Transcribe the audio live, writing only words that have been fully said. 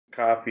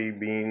Coffee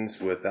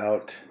beans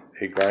without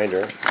a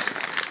grinder.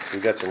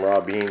 We've got some raw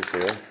beans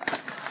here.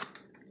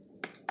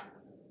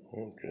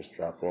 Just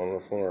drop one on the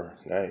floor.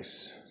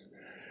 Nice.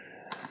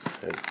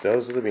 And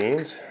those are the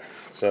beans.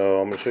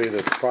 So I'm going to show you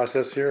the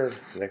process here,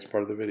 next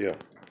part of the video.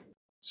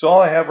 So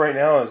all I have right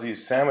now is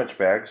these sandwich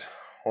bags.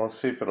 Well, let's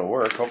see if it'll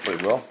work. Hopefully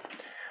it will. I'll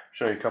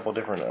show you a couple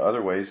different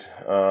other ways.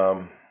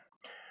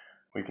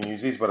 We can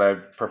use these, but I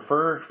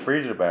prefer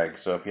freezer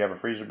bags. So if you have a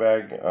freezer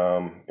bag,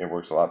 it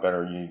works a lot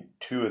better. You need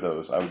 2 of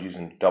those. I would use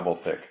them double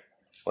thick.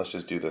 Let's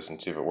just do this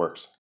and see if it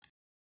works.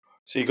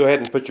 So you go ahead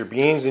and put your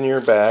beans in your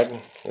bag,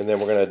 and then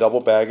we're going to double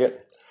bag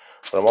it.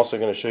 But I'm also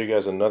going to show you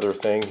guys another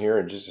thing here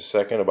in just a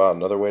second about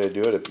another way to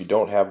do it. If you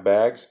don't have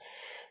bags,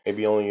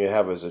 maybe only you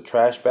have as a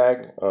trash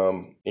bag,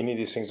 any of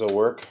these things will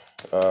work.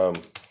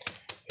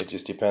 It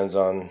just depends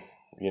on,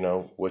 you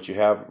know, what you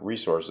have,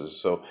 resources.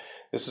 So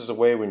this is a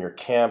way when you're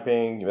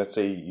camping, let's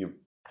say you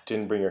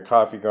didn't bring your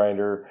coffee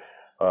grinder,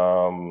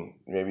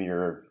 maybe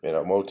you're in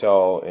a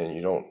motel and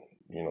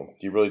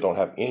you really don't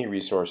have any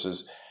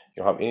resources,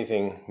 you don't have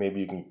anything,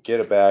 maybe you can get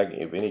a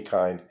bag of any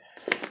kind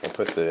and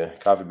put the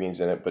coffee beans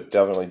in it, but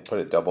definitely put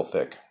it double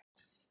thick.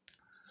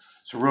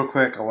 So real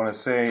quick, I want to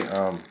say,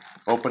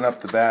 open up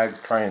the bag,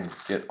 try and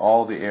get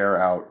all the air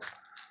out.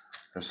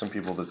 There's some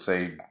people that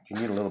say you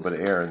need a little bit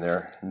of air in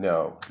there.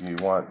 No, you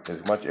want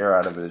as much air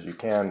out of it as you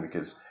can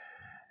because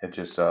it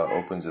just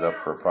opens it up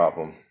for a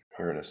problem.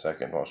 Here in a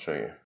second, I'll show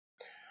you.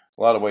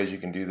 A lot of ways you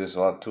can do this, a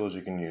lot of tools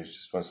you can use.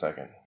 Just one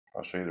second,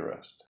 I'll show you the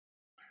rest.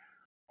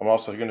 I'm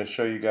also going to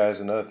show you guys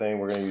another thing.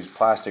 We're going to use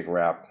plastic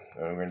wrap,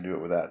 and we're going to do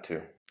it with that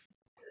too.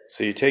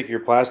 So you take your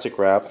plastic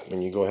wrap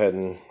and you go ahead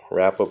and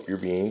wrap up your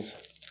beans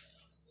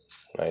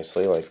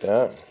nicely like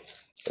that.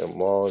 Get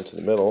them all into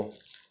the middle.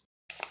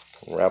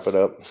 Wrap it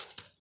up.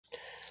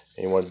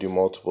 And you want to do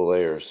multiple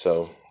layers.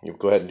 So you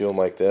go ahead and do them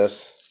like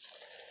this,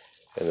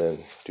 and then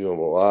do them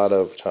a lot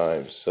of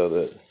times so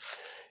that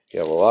you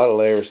have a lot of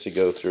layers to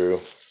go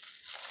through.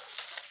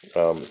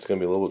 It's going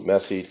to be a little bit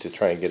messy to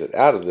try and get it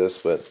out of this,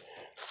 but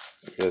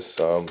this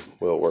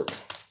will work.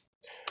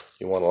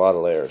 You want a lot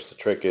of layers. The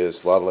trick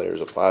is a lot of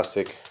layers of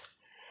plastic,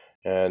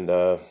 and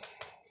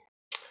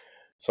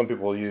some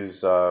people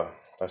use, I've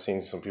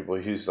seen some people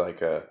use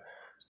like a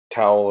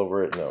towel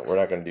over it. No, we're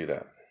not going to do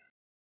that.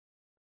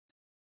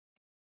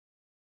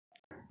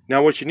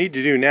 Now what you need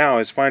to do now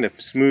is find a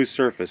smooth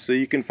surface. So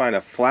you can find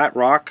a flat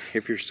rock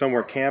if you're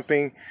somewhere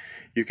camping.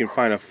 You can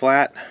find a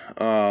flat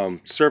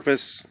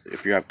surface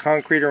if you have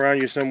concrete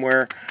around you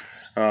somewhere.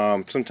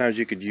 Sometimes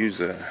you could use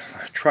a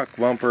truck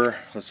bumper.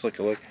 Let's take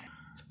a look.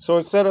 So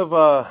instead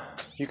of,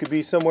 you could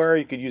be somewhere,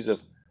 you could use a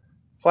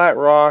flat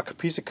rock, a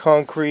piece of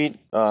concrete,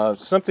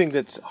 something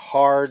that's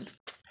hard.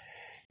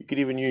 You could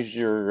even use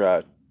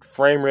your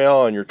frame rail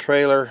on your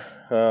trailer.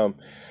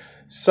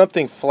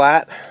 Something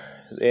flat,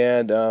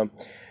 and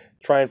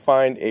try and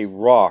find a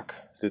rock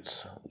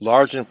that's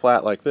large and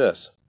flat like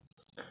this.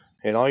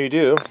 And all you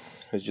do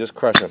is just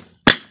crush them.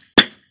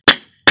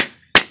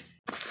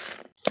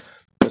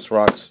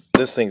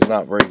 This thing's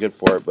not very good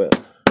for it,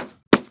 but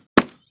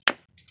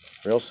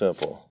real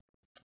simple.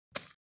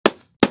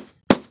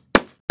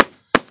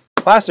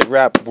 Plastic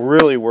wrap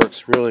really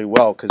works really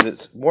well because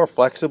it's more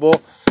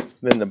flexible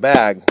than the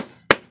bag.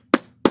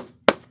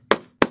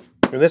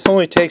 And this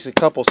only takes a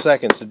couple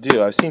seconds to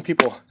do. I've seen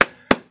people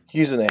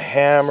using a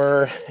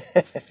hammer.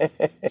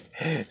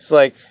 It's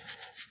like,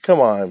 come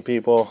on,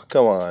 people,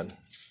 come on,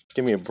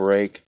 give me a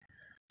break.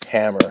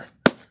 Hammer.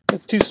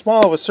 It's too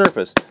small of a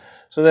surface.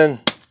 So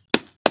then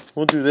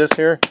we'll do this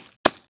here.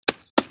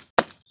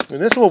 And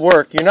this will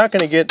work. You're not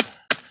going to get,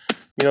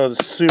 you know,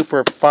 the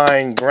super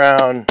fine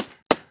ground.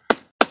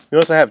 You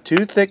also have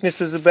 2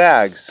 thicknesses of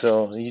bags,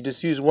 so you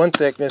just use 1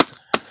 thickness,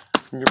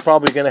 and you're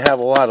probably going to have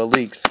a lot of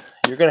leaks.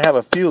 You're going to have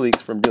a few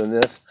leaks from doing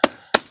this.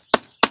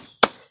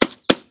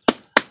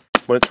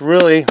 But it's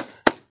really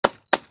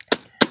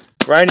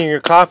grinding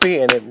your coffee,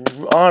 and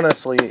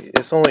honestly,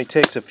 this only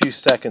takes a few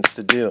seconds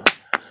to do.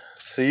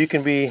 So you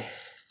can be,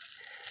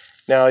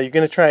 now you're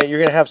going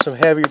to have some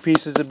heavier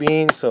pieces of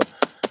beans, so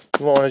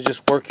you want to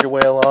just work your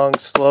way along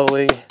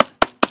slowly.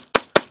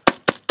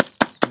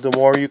 The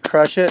more you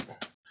crush it,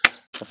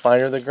 the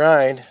finer the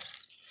grind.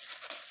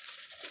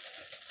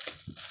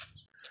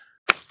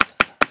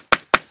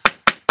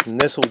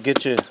 And this will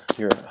get you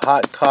your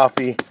hot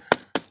coffee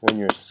when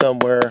you're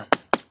somewhere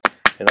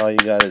and all you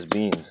got is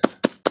beans.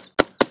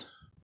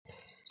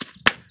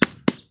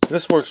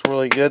 This works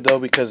really good though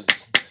because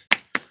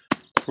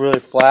it's really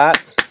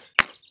flat.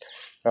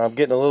 I'm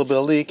getting a little bit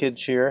of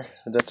leakage here,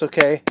 but that's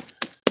okay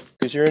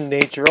because you're in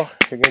nature.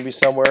 You're going to be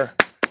somewhere.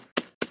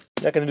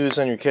 You're not going to do this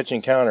on your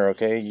kitchen counter,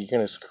 okay? You're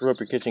going to screw up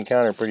your kitchen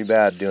counter pretty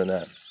bad doing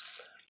that.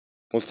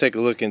 Let's take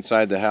a look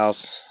inside the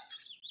house.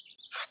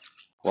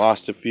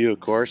 Lost a few, of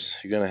course.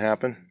 It's going to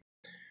happen.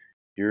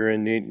 You're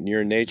in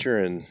nature,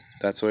 and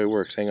that's the way it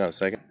works. Hang on a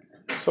second.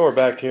 So we're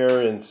back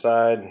here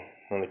inside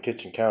on the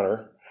kitchen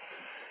counter,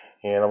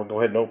 and I'm going to go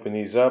ahead and open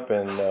these up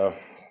and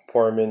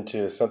pour them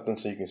into something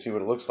so you can see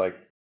what it looks like.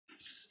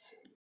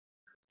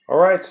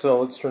 Alright,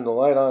 so let's turn the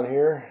light on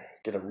here,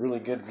 get a really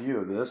good view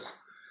of this.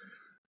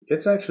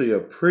 it's actually a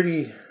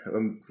pretty,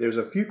 there's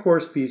a few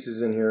coarse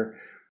pieces in here,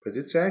 but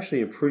it's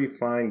actually a pretty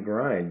fine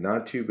grind.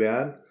 Not too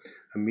bad.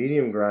 A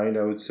medium grind,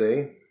 I would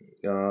say.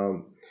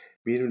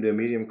 Medium to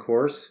medium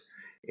coarse.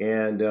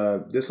 And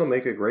this will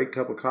make a great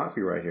cup of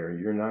coffee right here.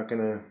 You're not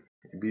going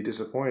to be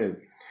disappointed.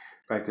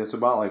 In fact, it's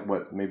about like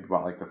what, maybe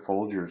about like the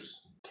Folgers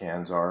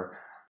cans are.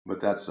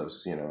 But that's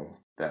just, you know,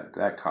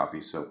 that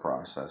coffee's so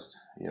processed.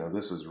 You know,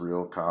 this is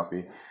real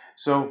coffee.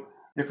 So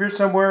if you're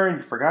somewhere and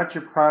you forgot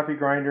your coffee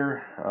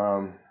grinder,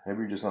 maybe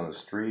you're just on the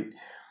street,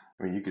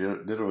 I mean, you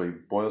could literally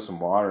boil some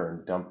water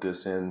and dump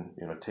this in,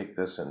 you know, take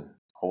this and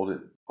hold it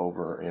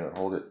over, you know,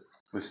 hold it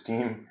with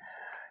steam,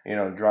 you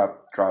know,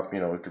 drop, you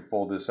know, we could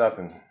fold this up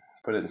and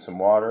put it in some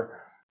water,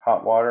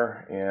 hot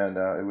water, and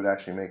it would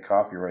actually make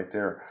coffee right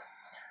there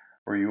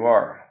where you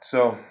are.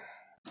 So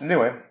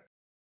anyway,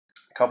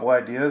 a couple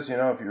ideas, you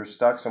know, if you're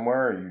stuck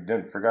somewhere or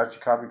you forgot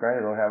your coffee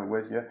grinder, don't have it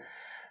with you,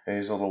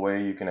 there's a little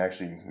way you can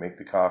actually make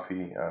the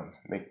coffee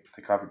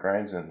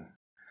grinds and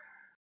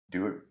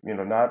do it, you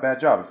know, not a bad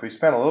job. If we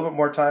spent a little bit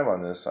more time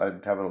on this,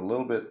 I'd have it a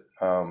little bit,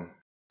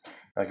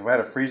 like if I had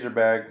a freezer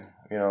bag,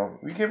 you know,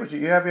 you get what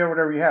you have here,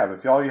 whatever you have.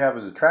 If all you have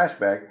is a trash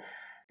bag,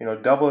 you know,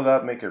 double it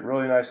up, make it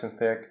really nice and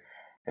thick,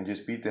 and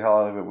just beat the hell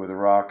out of it with a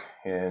rock,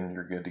 and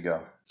you're good to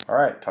go. All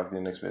right, talk to you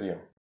in the next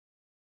video.